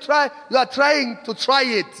 When you are trying to try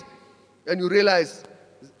it, and you realize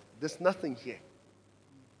there's nothing here.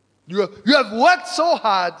 You have worked so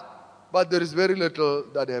hard, but there is very little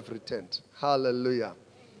that have returned. Hallelujah.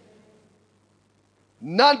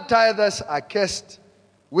 Non-tithers are cursed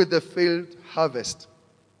with the failed harvest.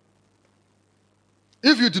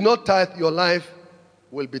 If you do not tithe, your life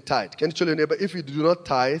will be tithed. Can you tell your neighbor, if you do not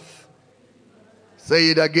tithe,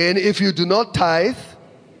 Say it again. If you do not tithe,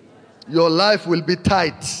 your life will be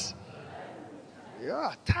tight.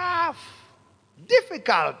 Yeah, tough.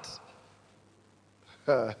 Difficult.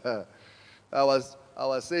 I was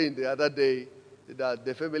saying the other day that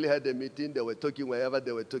the family had a meeting. They were talking wherever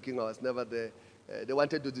they were talking. I was never there. They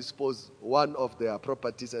wanted to dispose one of their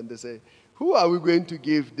properties, and they say, "Who are we going to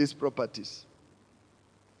give these properties?"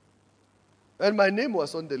 And my name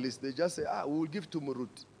was on the list. They just say, "We will give to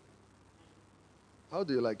Murut." How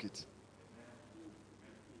do you like it?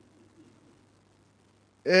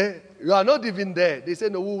 You are not even there. They say,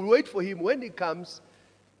 "No, we will wait for him. When he comes."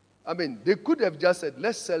 I mean, they could have just said,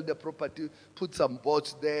 "Let's sell the property, put some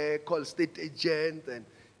boards there, call state agent," and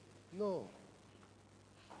no.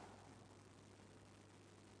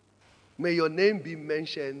 May your name be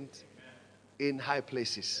mentioned in high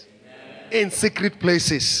places, in secret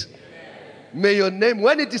places. May your name,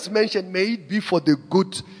 when it is mentioned, may it be for the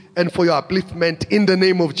good and for your upliftment in the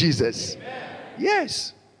name of Jesus.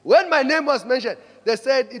 Yes. When my name was mentioned, they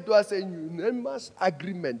said it was a unanimous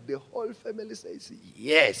agreement. The whole family says,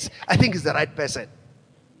 "Yes, I think it's the right person."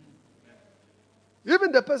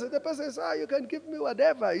 Even the person says, "You can give me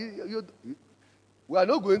whatever. We are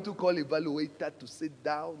not going to call evaluator to sit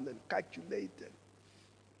down and calculate.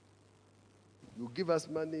 You give us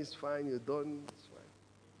money, it's fine. You don't, it's fine."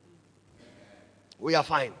 We are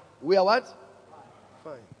fine. We are what?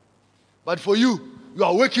 Fine. But for you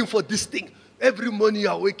are working for this thing. Every morning you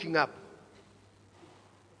are waking up.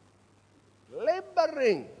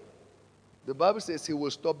 Laboring. The Bible says he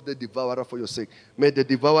will stop the devourer for your sake. May the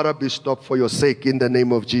devourer be stopped for your sake in the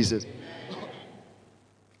name of Jesus.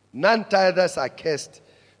 Non-tithers are cursed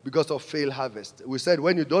because of failed harvest. We said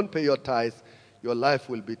when you don't pay your tithe, your life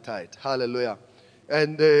will be tight. Hallelujah.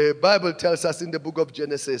 And the Bible tells us in the book of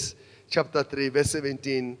Genesis, chapter 3, verse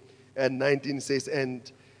 17 and 19 says,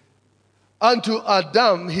 "And unto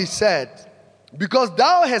Adam he said, Because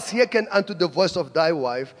thou hast hearkened unto the voice of thy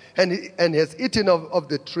wife, and hast eaten of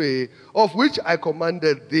the tree of which I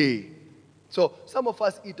commanded thee." So some of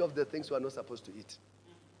us eat of the things we are not supposed to eat.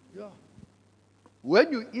 Yeah.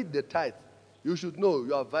 When you eat the tithe, you should know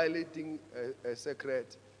you are violating a sacred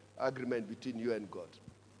agreement between you and God.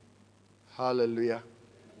 Hallelujah.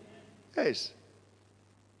 Yes.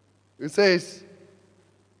 It says,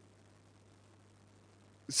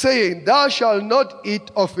 saying, "Thou shalt not eat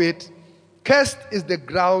of it. Cursed is the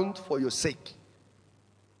ground for your sake."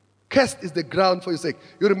 Cursed is the ground for your sake.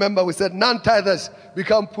 You remember we said non-tithers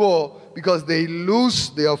become poor because they lose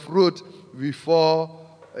their fruit before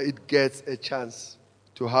it gets a chance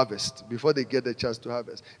to harvest. Before they get a chance to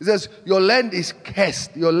harvest. It says, your land is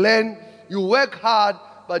cursed. Your land, you work hard,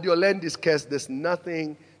 but your land is cursed. There's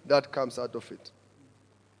nothing that comes out of it.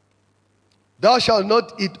 "Thou shalt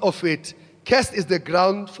not eat of it. Cursed is the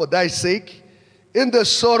ground for thy sake. In the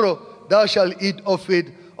sorrow thou shalt eat of it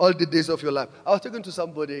all the days of your life." I was talking to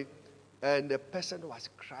somebody, and the person was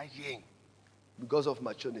crying because of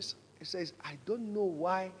maturity. He says, "I don't know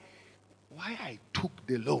why I took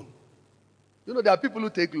the loan." You know, there are people who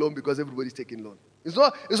take loan because everybody's taking loan. It's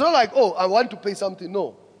not like, "Oh, I want to pay something."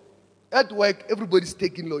 No. At work, everybody's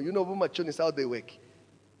taking loan. You know, maturity, how they work.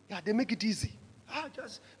 Yeah, they make it easy. You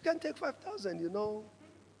can take 5,000, no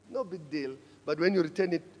big deal. But when you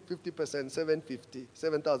return it 50%, 750,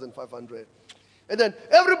 7,500. And then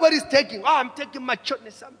everybody's taking, I'm taking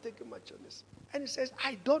maturity, I'm taking maturity. And he says,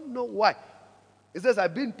 "I don't know why." He says,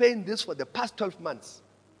 "I've been paying this for the past 12 months.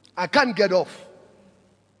 I can't get off."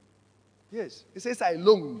 Yes. He says, "I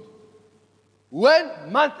loaned.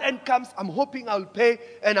 When month end comes, I'm hoping I'll pay,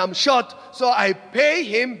 and I'm short. So I pay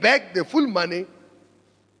him back the full money.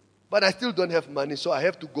 But I still don't have money, so I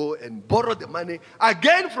have to go and borrow the money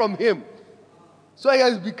again from him. So he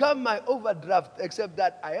has become my overdraft, except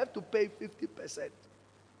that I have to pay 50%.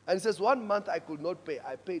 And he says, 1 month I could not pay.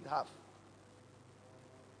 I paid half.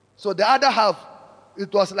 So the other half,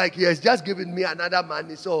 it was like he has just given me another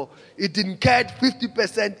money, so it incurred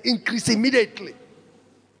 50% increase immediately."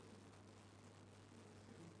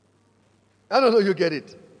 I don't know if you get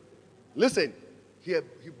it. Listen, he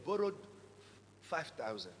borrowed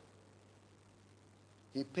 5,000.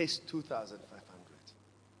 He pays 2,500.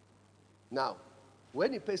 Now,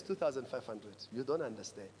 when he pays 2,500, you don't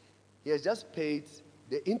understand. He has just paid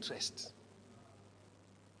the interest.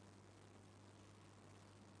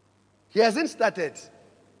 He hasn't started.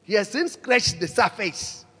 He hasn't scratched the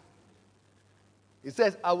surface. He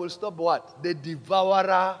says, "I will stop what? The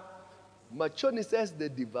devourer." Machoni says the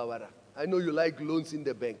devourer. I know you like loans in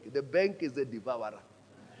the bank. The bank is the devourer.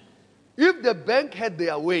 If the bank had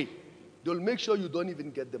their way, they'll make sure you don't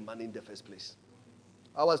even get the money in the first place.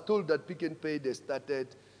 I was told that Pick n Pay, they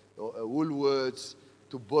started or Woolworths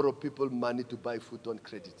to borrow people money to buy food on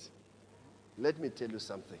credit. Let me tell you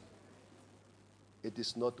something. It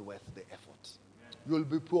is not worth the effort. You'll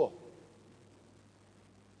be poor.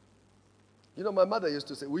 You know, my mother used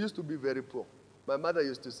to say, we used to be very poor. My mother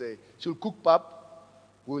used to say, she'll cook pap,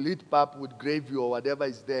 we'll eat pap with gravy or whatever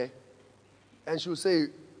is there. And she'll say,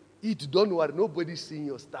 eat, don't worry, nobody's seeing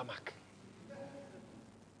your stomach.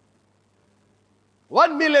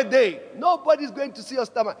 1 meal a day, nobody's going to see your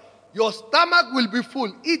stomach. Your stomach will be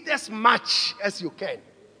full. Eat as much as you can.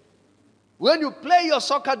 When you play your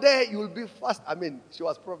soccer there, you'll be fast. I mean, she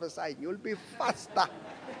was prophesying. You'll be faster.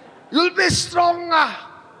 You'll be stronger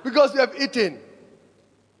because you have eaten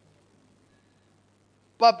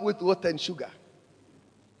pap with water and sugar.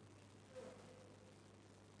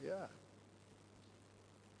 Yeah.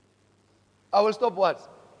 I will stop what?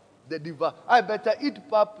 The diva. I better eat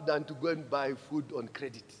pap than to go and buy food on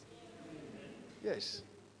credit. Yes.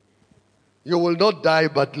 You will not die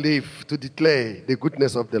but live to declare the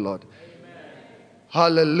goodness of the Lord.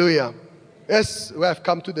 Hallelujah. Yes, we have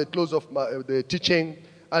come to the close of the teaching.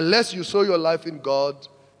 Unless you sow your life in God,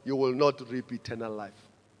 you will not reap eternal life.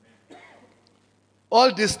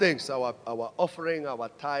 All these things, our offering, our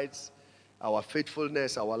tithes, our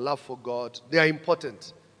faithfulness, our love for God, they are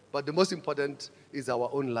important. But the most important is our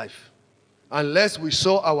own life. Unless we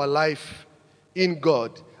sow our life in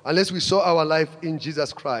God, unless we sow our life in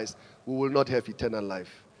Jesus Christ, we will not have eternal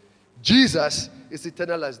life. Jesus is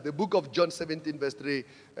eternal life. The book of John 17 verse 3,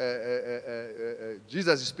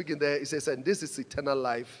 Jesus is speaking there. He says, and this is eternal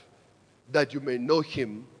life, that you may know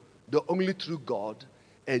him, the only true God,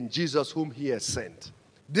 and Jesus whom he has sent.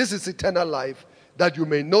 This is eternal life, that you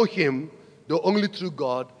may know him, the only true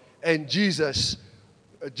God, and Jesus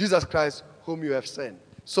Christ whom you have sent.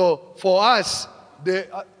 So for us,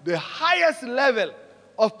 the highest level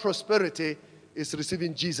of prosperity is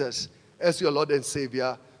receiving Jesus as your Lord and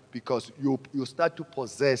Savior, because you start to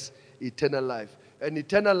possess eternal life. And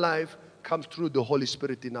eternal life comes through the Holy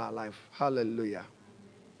Spirit in our life. Hallelujah.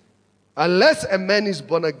 Unless a man is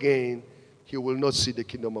born again, he will not see the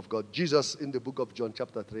kingdom of God. Jesus, in the book of John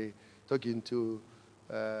chapter 3, talking to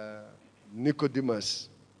Nicodemus,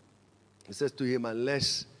 he says to him,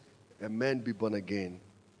 unless a man be born again,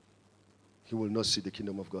 he will not see the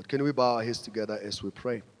kingdom of God. Can we bow our heads together as we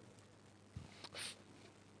pray?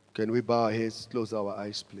 Can we bow our heads, close our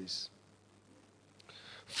eyes, please?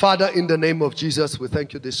 Father, in the name of Jesus, we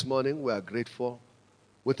thank you this morning. We are grateful.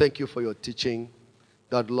 We thank you for your teaching,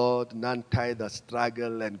 that, Lord, none tie that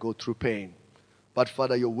struggle and go through pain. But,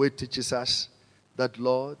 Father, your word teaches us that,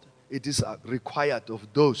 Lord, it is required of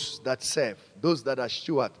those that serve, those that are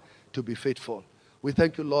steward, to be faithful. We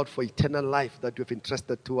thank you, Lord, for eternal life that you have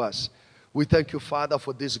entrusted to us. We thank you, Father,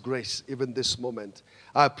 for this grace, even this moment.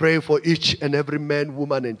 I pray for each and every man,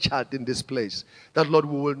 woman, and child in this place, that, Lord,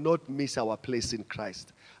 we will not miss our place in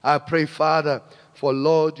Christ. I pray, Father, for,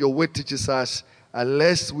 Lord, your word teaches us,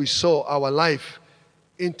 unless we sow our life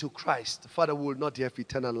into Christ, Father, we will not have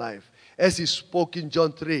eternal life. As he spoke in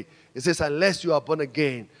John 3, it says, unless you are born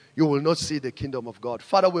again, you will not see the kingdom of God.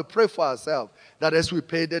 Father, we pray for ourselves, that as we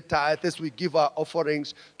pay the tithe, as we give our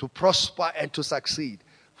offerings, to prosper and to succeed.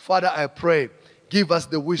 Father, I pray, give us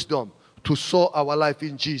the wisdom to sow our life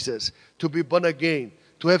in Jesus, to be born again,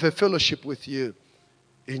 to have a fellowship with you.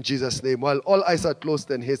 In Jesus' name. While all eyes are closed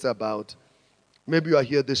and heads are bowed, maybe you are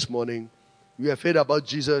here this morning, you have heard about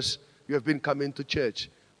Jesus, you have been coming to church,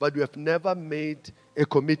 but you have never made a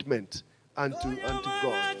commitment unto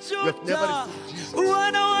God. You have never received Jesus.